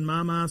 at least in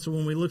my mind. So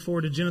when we look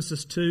forward to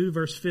Genesis 2,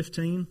 verse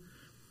 15,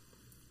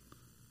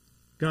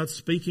 God's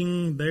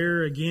speaking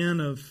there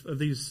again of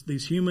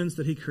these humans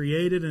that He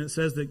created, and it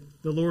says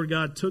that the Lord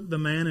God took the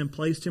man and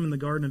placed him in the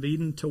Garden of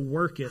Eden to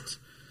work it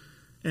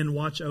and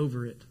watch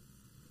over it.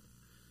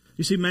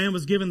 You see, man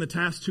was given the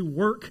task to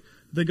work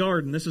the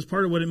garden. This is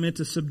part of what it meant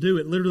to subdue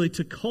it, literally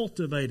to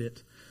cultivate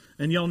it.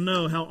 And y'all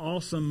know how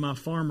awesome my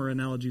farmer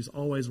analogies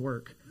always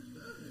work.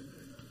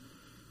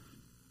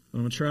 I'm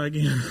going to try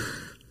again.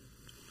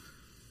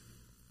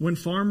 When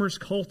farmers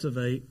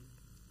cultivate,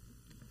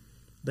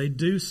 they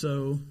do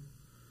so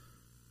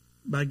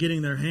by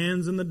getting their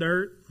hands in the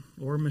dirt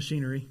or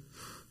machinery.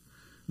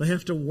 They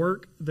have to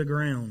work the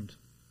ground.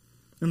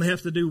 And they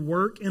have to do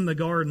work in the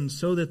garden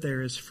so that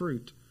there is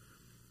fruit.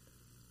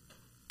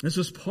 This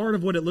was part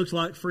of what it looks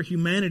like for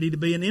humanity to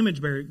be an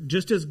image bearer.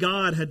 Just as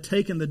God had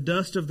taken the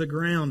dust of the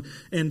ground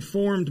and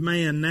formed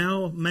man,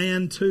 now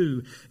man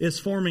too is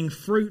forming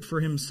fruit for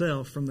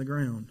himself from the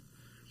ground.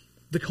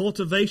 The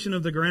cultivation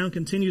of the ground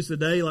continues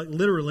today, like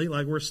literally,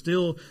 like we're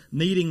still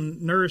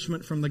needing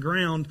nourishment from the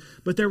ground,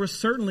 but there was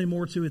certainly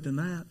more to it than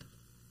that.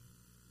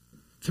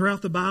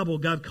 Throughout the Bible,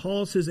 God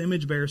calls His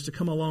image bearers to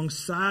come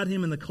alongside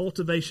Him in the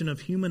cultivation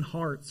of human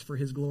hearts for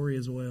His glory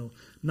as well,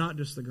 not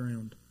just the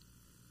ground.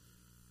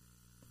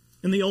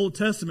 In the Old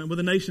Testament with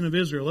the nation of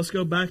Israel, let's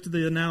go back to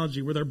the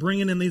analogy where they're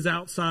bringing in these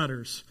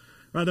outsiders.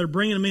 Right, they're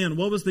bringing them in.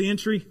 What was the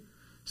entry?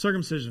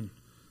 Circumcision.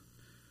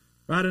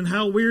 Right, and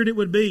how weird it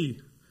would be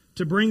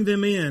to bring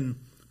them in,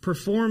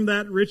 perform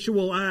that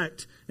ritual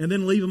act, and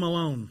then leave them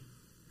alone.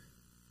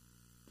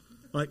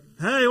 Like,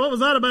 hey, what was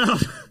that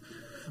about?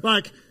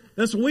 Like,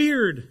 that's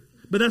weird,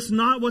 but that's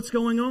not what's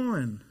going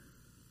on.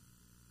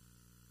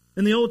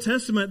 In the Old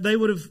Testament, they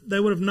would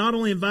have not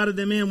only invited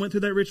them in, went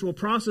through that ritual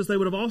process, they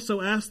would have also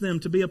asked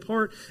them to be a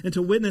part and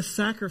to witness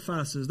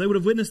sacrifices. They would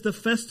have witnessed the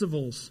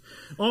festivals,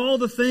 all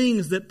the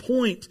things that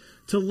point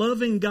to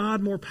loving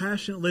God more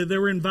passionately. They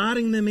were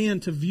inviting them in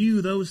to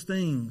view those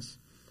things.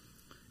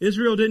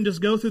 Israel didn't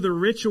just go through the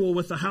ritual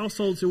with the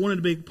households who wanted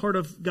to be part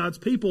of God's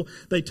people.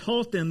 They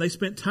taught them, they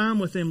spent time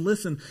with them,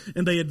 listened,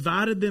 and they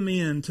invited them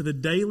in to the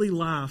daily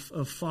life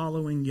of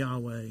following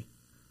Yahweh.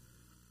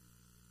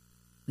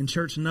 In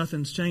church,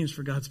 nothing's changed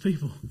for God's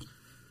people.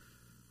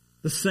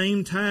 The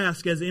same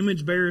task as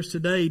image bearers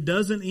today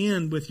doesn't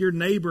end with your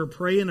neighbor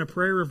praying a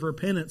prayer of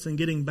repentance and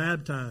getting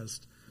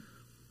baptized.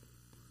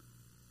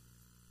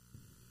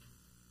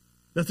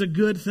 That's a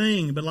good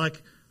thing,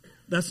 but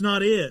that's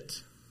not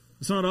it.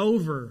 It's not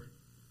over.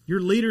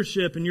 Your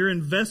leadership and your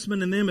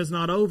investment in them is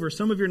not over.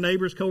 Some of your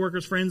neighbors,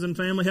 coworkers, friends, and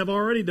family have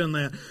already done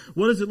that.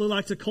 What does it look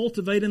like to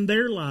cultivate in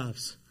their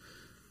lives?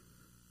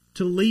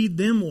 To lead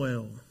them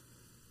well.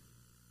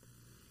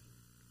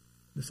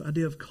 This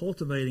idea of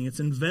cultivating, it's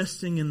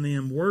investing in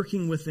them,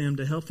 working with them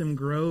to help them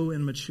grow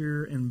and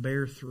mature and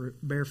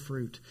bear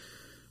fruit.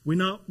 We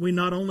not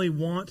only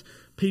want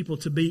people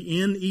to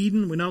be in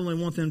Eden, we not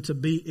only want them to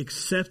be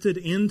accepted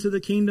into the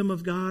kingdom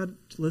of God.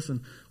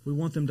 Listen, we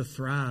want them to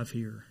thrive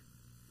here.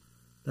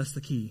 That's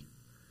the key.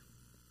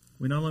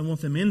 We not only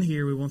want them in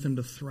here, we want them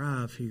to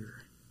thrive here.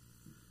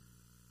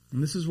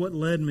 And this is what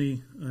led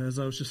me, as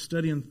I was just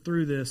studying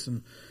through this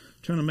and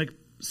trying to make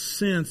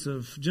sense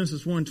of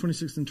Genesis 1,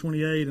 26 and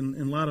 28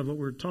 in light of what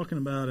we're talking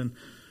about. And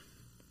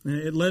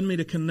it led me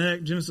to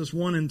connect Genesis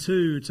 1 and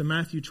 2 to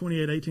Matthew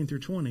 28, 18 through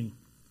 20.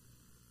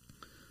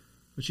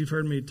 which you've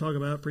heard me talk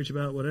about, preach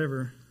about,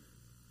 whatever.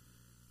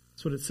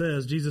 That's what it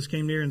says. Jesus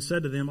came near and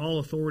said to them, all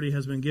authority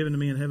has been given to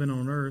me in heaven and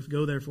on earth.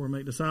 Go therefore and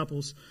make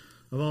disciples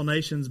of all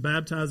nations,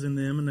 baptizing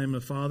them in the name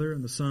of the Father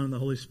and the Son and the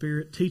Holy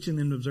Spirit, teaching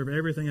them to observe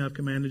everything I've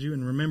commanded you.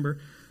 And remember,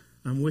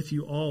 I'm with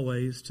you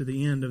always to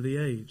the end of the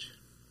age.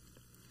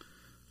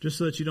 Just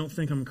so that you don't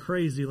think I'm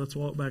crazy, let's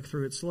walk back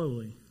through it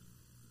slowly.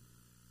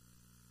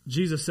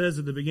 Jesus says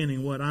at the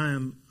beginning, what? I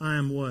am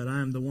what?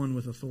 I am the one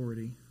with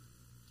authority.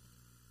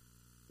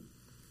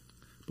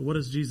 But what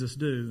does Jesus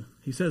do?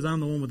 He says, I'm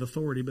the one with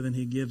authority, but then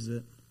he gives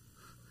it.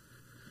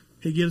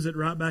 He gives it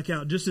right back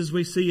out. Just as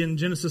we see in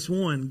Genesis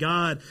 1,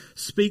 God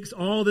speaks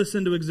all this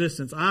into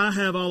existence. I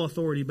have all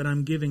authority, but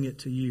I'm giving it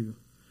to you.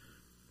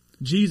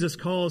 Jesus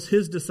calls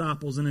his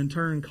disciples and in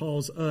turn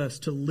calls us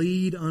to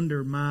lead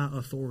under my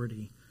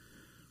authority.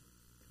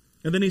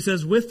 And then he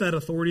says, with that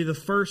authority, the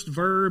first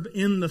verb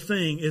in the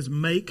thing is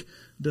make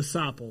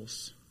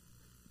disciples.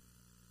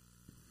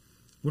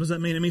 What does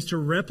that mean? It means to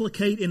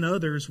replicate in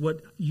others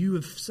what you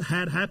have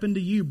had happen to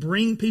you.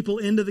 Bring people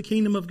into the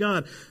kingdom of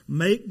God.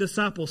 Make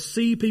disciples.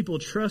 See people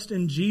trust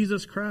in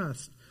Jesus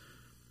Christ.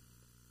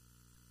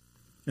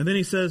 And then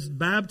he says,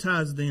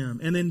 baptize them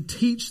and then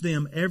teach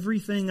them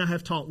everything I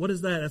have taught. What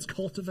is that? That's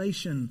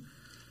cultivation.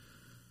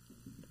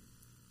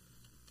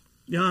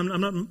 Yeah,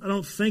 I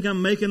don't think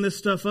I'm making this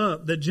stuff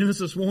up. That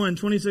Genesis 1,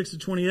 26 to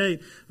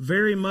 28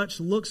 very much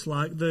looks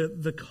like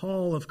the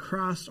call of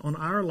Christ on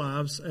our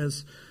lives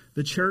as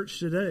the church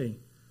today.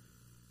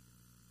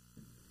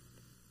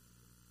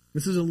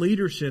 This is a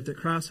leadership that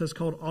Christ has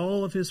called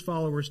all of his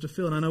followers to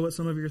fill. And I know what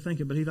some of you are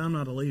thinking, but I'm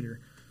not a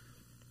leader.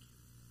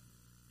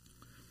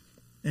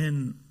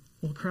 And,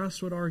 well,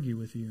 Christ would argue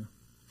with you.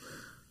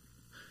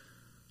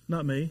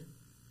 Not me.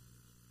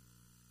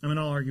 I mean,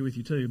 I'll argue with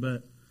you too,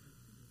 but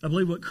I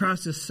believe what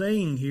Christ is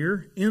saying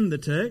here in the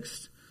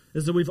text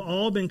is that we've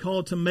all been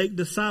called to make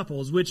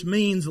disciples, which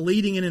means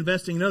leading and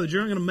investing in others.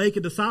 You're not going to make a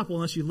disciple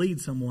unless you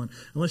lead someone,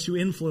 unless you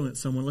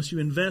influence someone, unless you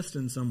invest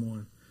in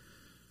someone.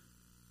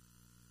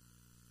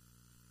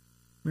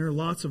 There are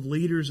lots of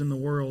leaders in the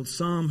world,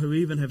 some who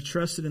even have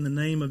trusted in the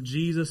name of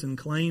Jesus and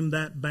claim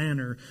that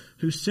banner,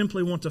 who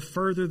simply want to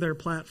further their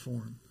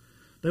platform.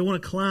 They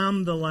want to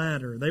climb the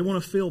ladder. They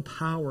want to feel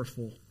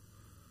powerful.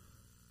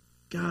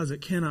 Guys,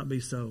 it cannot be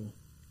so.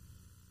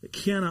 It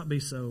cannot be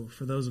so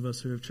for those of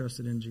us who have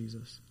trusted in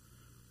Jesus.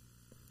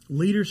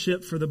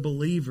 Leadership for the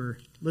believer,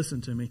 listen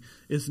to me,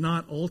 is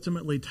not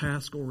ultimately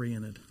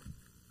task-oriented.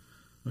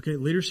 Okay,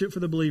 leadership for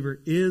the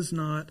believer is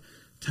not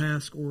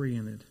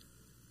task-oriented.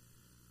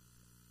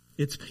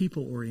 It's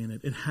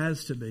people-oriented. It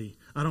has to be.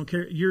 I don't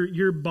care.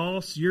 Your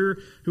boss,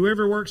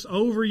 whoever works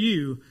over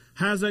you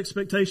has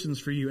expectations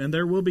for you, and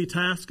there will be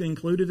tasks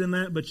included in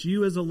that, but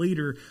you as a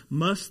leader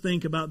must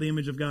think about the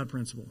image of God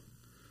principle.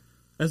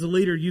 As a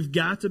leader, you've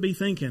got to be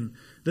thinking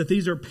that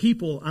these are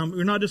people.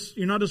 You're not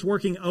just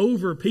working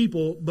over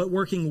people, but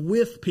working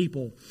with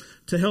people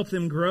to help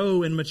them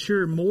grow and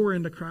mature more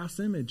into Christ's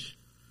image.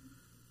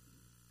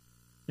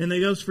 And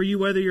that goes for you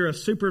whether you're a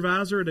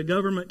supervisor at a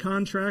government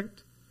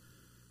contract,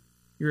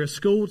 you're a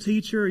school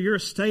teacher, you're a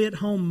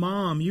stay-at-home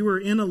mom. You are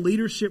in a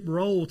leadership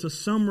role to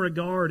some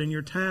regard, and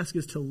your task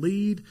is to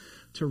lead,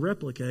 to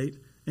replicate,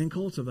 and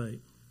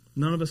cultivate.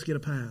 None of us get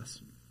a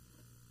pass.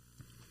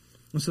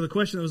 And so the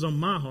question that was on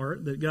my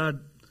heart that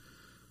God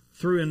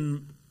threw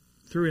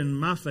in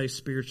my face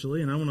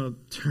spiritually, and I want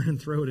to turn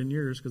and throw it in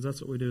yours because that's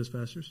what we do as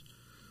pastors,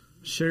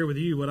 share with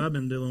you what I've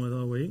been dealing with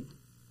all week.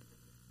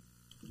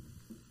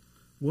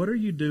 What are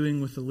you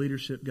doing with the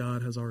leadership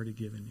God has already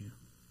given you?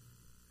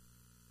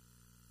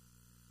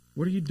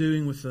 What are you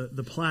doing with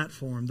the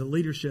platform, the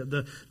leadership,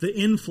 the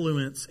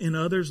influence in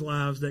others'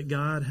 lives that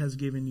God has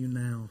given you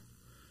now?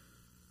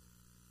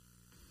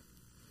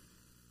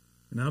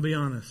 And I'll be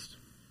honest.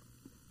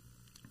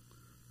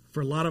 For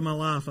a lot of my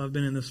life, I've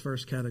been in this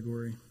first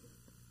category.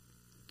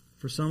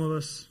 For some of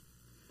us,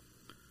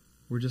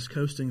 we're just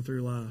coasting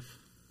through life,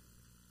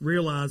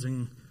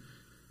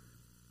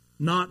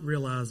 not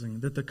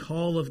realizing that the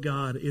call of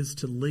God is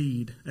to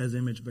lead as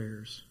image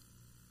bearers.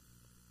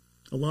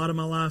 A lot of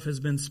my life has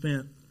been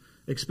spent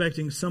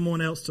expecting someone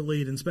else to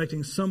lead,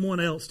 expecting someone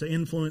else to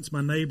influence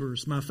my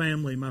neighbors, my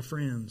family, my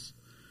friends,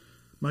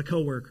 my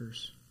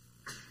coworkers.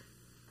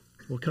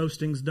 Well,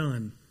 coasting's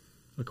done.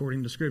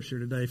 According to Scripture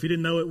today. If you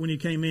didn't know it when you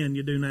came in,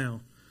 you do now.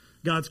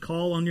 God's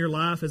call on your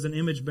life as an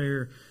image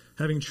bearer,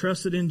 having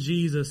trusted in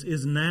Jesus,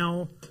 is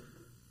now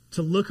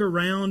to look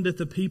around at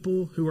the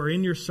people who are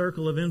in your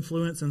circle of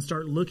influence and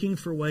start looking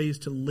for ways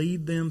to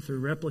lead them through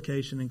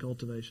replication and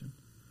cultivation.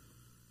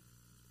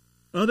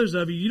 Others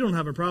of you, you don't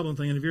have a problem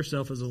thinking of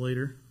yourself as a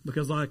leader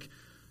because,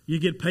 you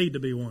get paid to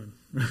be one.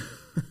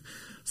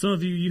 Some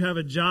of you, you have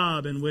a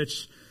job in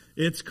which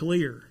it's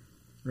clear,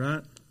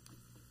 right?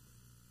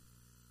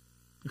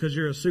 Because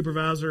you're a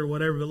supervisor or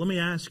whatever. But let me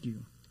ask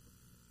you,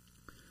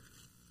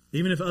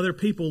 even if other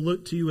people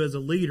look to you as a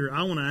leader,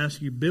 I want to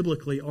ask you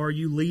biblically, are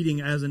you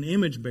leading as an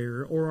image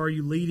bearer or are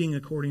you leading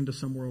according to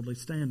some worldly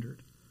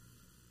standard?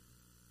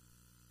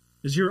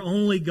 Is your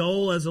only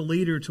goal as a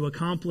leader to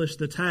accomplish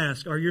the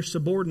task? Are your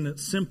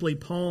subordinates simply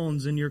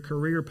pawns in your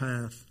career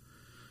path?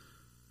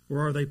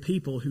 Or are they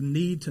people who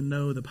need to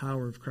know the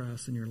power of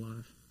Christ in your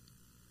life?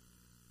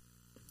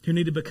 Who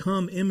need to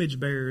become image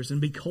bearers and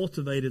be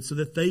cultivated so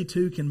that they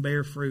too can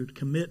bear fruit.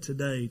 Commit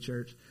today,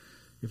 church.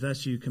 If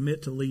that's you,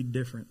 commit to lead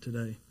different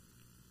today.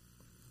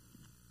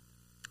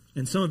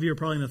 And some of you are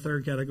probably in the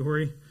third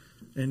category,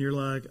 and you're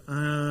like,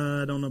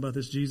 I don't know about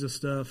this Jesus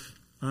stuff.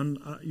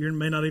 You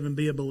may not even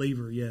be a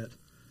believer yet.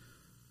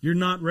 You're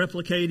not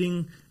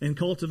replicating and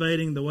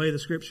cultivating the way the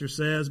Scripture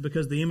says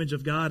because the image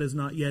of God is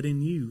not yet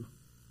in you.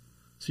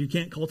 So you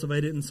can't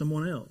cultivate it in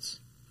someone else.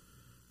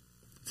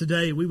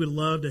 Today, we would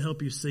love to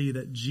help you see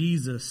that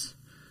Jesus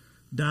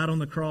died on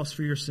the cross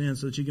for your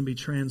sins so that you can be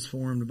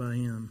transformed by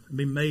Him and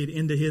be made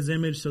into His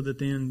image so that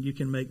then you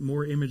can make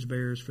more image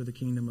bearers for the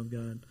kingdom of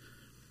God.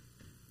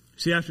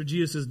 See, after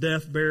Jesus'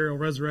 death, burial,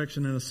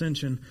 resurrection, and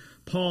ascension,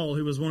 Paul,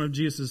 who was one of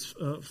Jesus'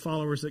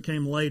 followers that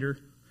came later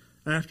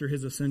after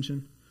His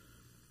ascension,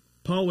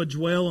 Paul would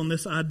dwell on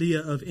this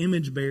idea of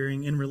image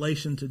bearing in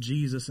relation to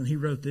Jesus, and he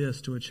wrote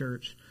this to a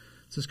church.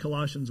 This is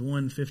Colossians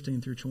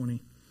 1:15 through 20.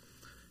 It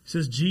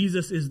says,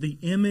 Jesus is the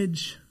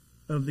image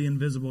of the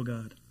invisible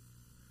God.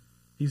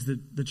 He's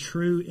the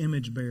true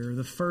image bearer,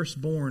 the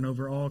firstborn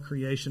over all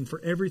creation. For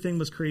everything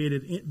was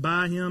created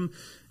by Him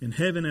in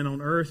heaven and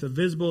on earth, the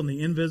visible and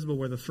the invisible,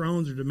 whether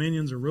thrones or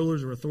dominions or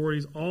rulers or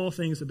authorities. All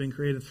things have been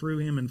created through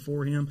Him and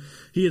for Him.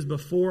 He is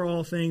before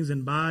all things,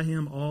 and by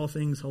Him all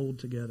things hold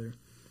together.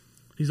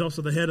 He's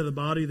also the head of the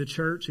body, the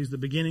church. He's the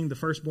beginning, the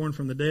firstborn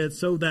from the dead,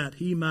 so that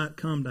He might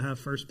come to have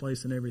first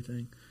place in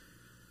everything.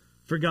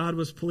 For God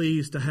was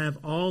pleased to have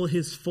all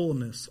His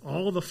fullness,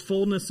 all the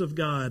fullness of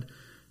God,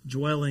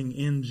 dwelling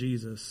in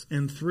Jesus,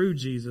 and through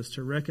Jesus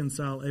to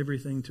reconcile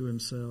everything to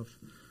Himself,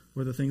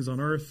 whether things on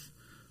earth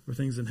or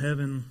things in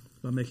heaven,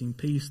 by making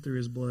peace through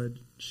His blood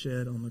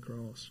shed on the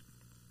cross.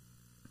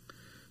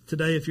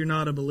 Today, if you're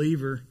not a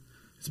believer,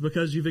 it's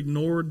because you've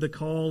ignored the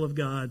call of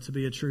God to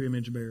be a true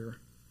image bearer.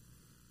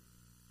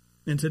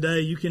 And today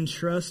you can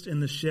trust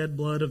in the shed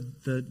blood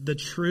of the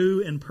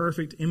true and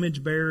perfect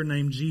image bearer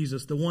named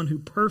Jesus, the one who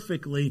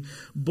perfectly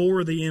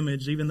bore the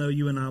image even though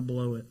you and I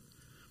blow it.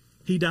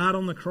 He died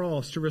on the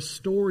cross to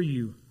restore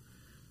you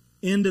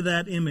into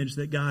that image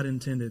that God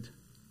intended.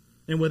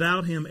 And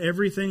without Him,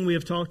 everything we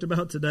have talked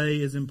about today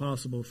is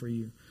impossible for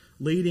you.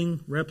 Leading,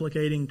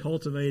 replicating,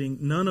 cultivating,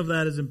 none of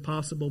that is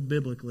impossible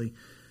biblically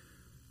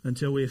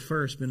until we have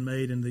first been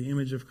made in the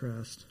image of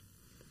Christ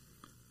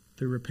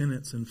through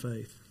repentance and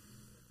faith.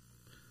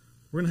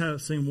 We're going to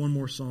sing one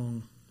more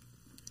song.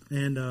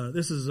 And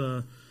this is,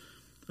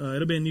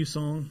 it'll be a new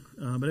song,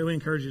 but we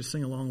encourage you to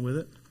sing along with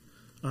it.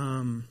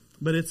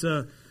 But it's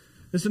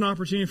an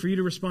opportunity for you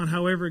to respond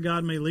however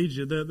God may lead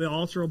you. The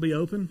altar will be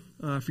open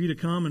for you to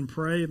come and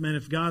pray. Man,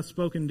 if God's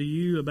spoken to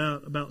you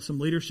about some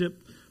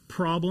leadership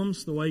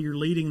problems, the way you're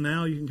leading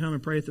now, you can come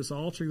and pray at this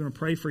altar. You want to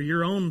pray for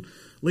your own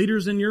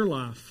leaders in your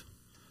life.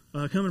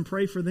 Come and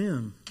pray for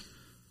them.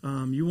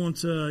 You want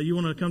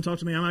to come talk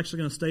to me? I'm actually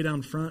going to stay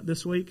down front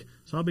this week,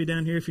 so I'll be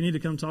down here if you need to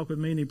come talk with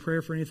me, need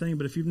prayer for anything.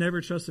 But if you've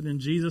never trusted in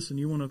Jesus and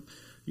you want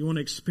to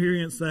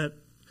experience that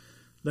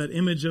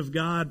image of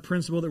God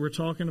principle that we're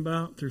talking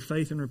about through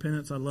faith and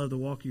repentance, I'd love to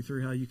walk you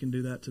through how you can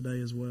do that today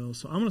as well.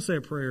 So I'm going to say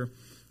a prayer,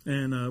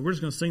 and we're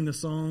just going to sing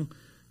this song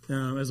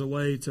as a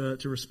way to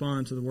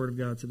respond to the Word of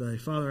God today.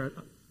 Father,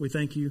 we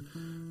thank you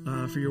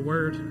for your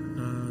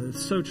Word.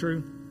 It's so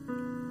true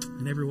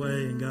in every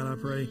way. And God, I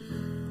pray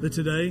that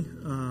today,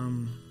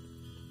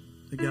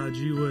 that God,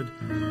 you would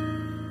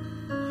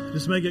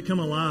just make it come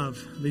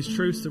alive. These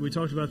truths that we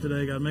talked about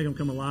today, God, make them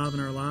come alive in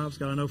our lives.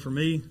 God, I know for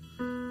me,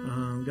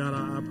 God,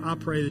 I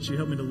pray that you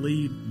help me to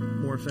lead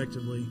more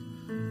effectively.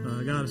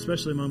 God,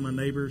 especially among my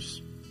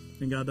neighbors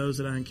and God, those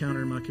that I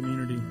encounter in my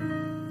community.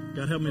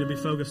 God, help me to be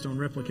focused on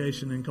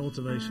replication and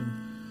cultivation.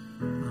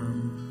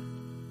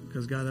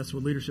 Because God, that's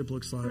what leadership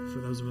looks like for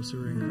those of us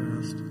who are in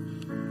Christ.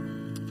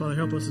 Father,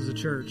 help us as a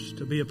church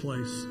to be a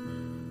place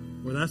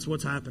where that's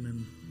what's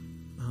happening.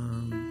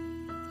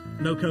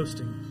 No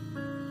coasting.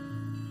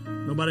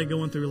 Nobody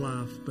going through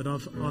life, but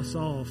us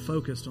all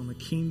focused on the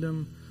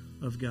kingdom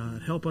of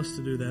God. Help us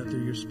to do that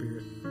through your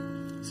Spirit.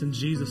 It's in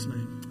Jesus'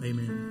 name.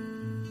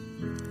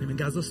 Amen. Amen.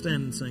 Guys, let's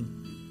stand and sing.